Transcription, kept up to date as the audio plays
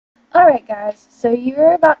Alright guys, so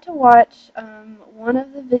you're about to watch one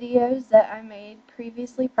of the videos that I made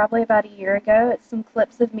previously, probably about a year ago. It's some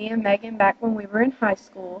clips of me and Megan back when we were in high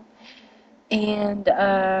school. And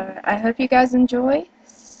I hope you guys enjoy,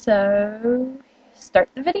 so start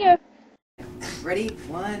the video. Ready?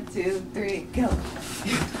 1, 2, 3, go.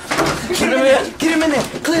 Get him in! Get him in there!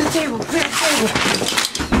 Clear the table! Clear the table!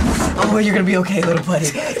 Oh, you're gonna be okay, little buddy.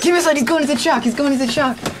 Give me a he's going into the shock. He's going into the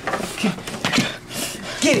shock. Okay.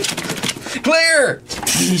 Get it! Clear!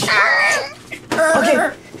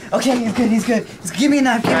 Okay. Okay, he's good, he's good. Give me a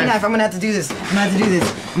knife, give me a knife. I'm gonna have to do this. I'm gonna have to do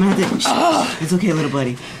this. I'm gonna have to. It's okay, little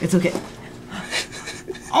buddy. It's okay.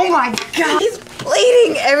 Oh my god! He's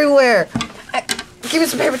bleeding everywhere! Give me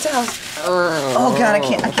some paper towels. Oh god, I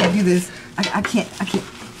can't do this. I can't.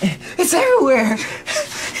 It's everywhere!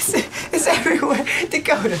 It's everywhere!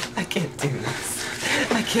 Dakota, I can't do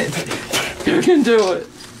this. I can't do this. You can do it.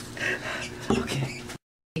 Okay.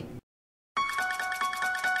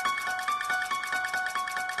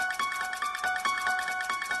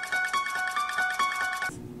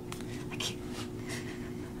 I can't.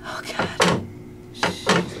 Oh god. Shh.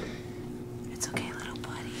 It's okay, little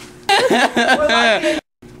buddy.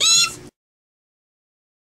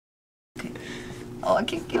 Okay. Oh, I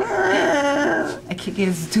can't get it. I can't get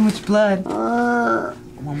it. It's too much blood.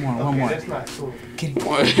 One more. That's not cool. Get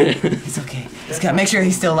it. It's okay. Just gotta make sure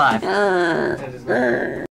he's still alive.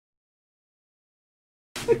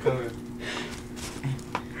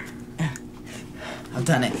 I've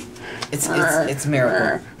done it. It's a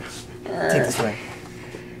miracle. Take this way.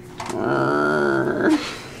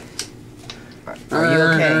 Are you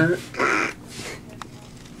okay?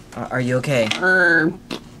 Are you okay?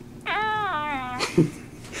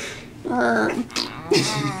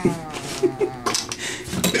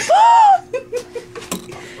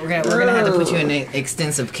 We're gonna have to put you in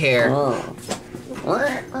extensive care.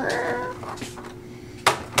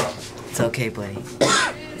 It's okay, buddy.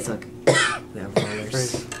 It's okay. We have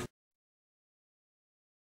rollers.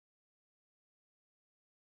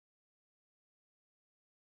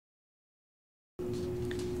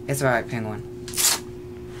 It's alright, Penguin.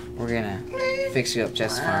 We're gonna fix you up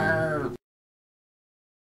just fine.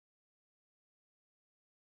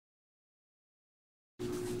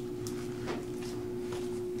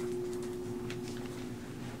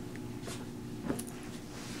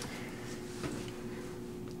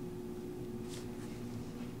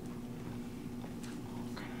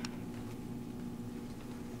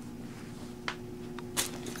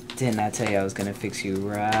 Didn't I tell you I was gonna fix you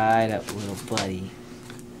right up, little buddy?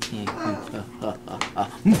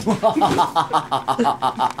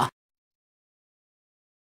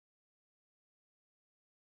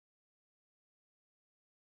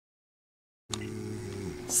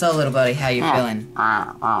 So, little buddy, how you feeling?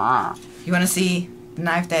 You wanna see the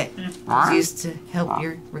knife that was used to help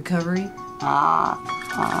your recovery?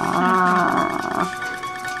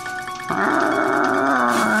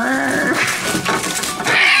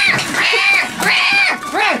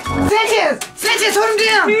 Sanchez! Sanchez, hold him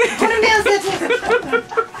down! Hold him down, Sanchez!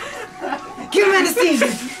 Give him anesthesia!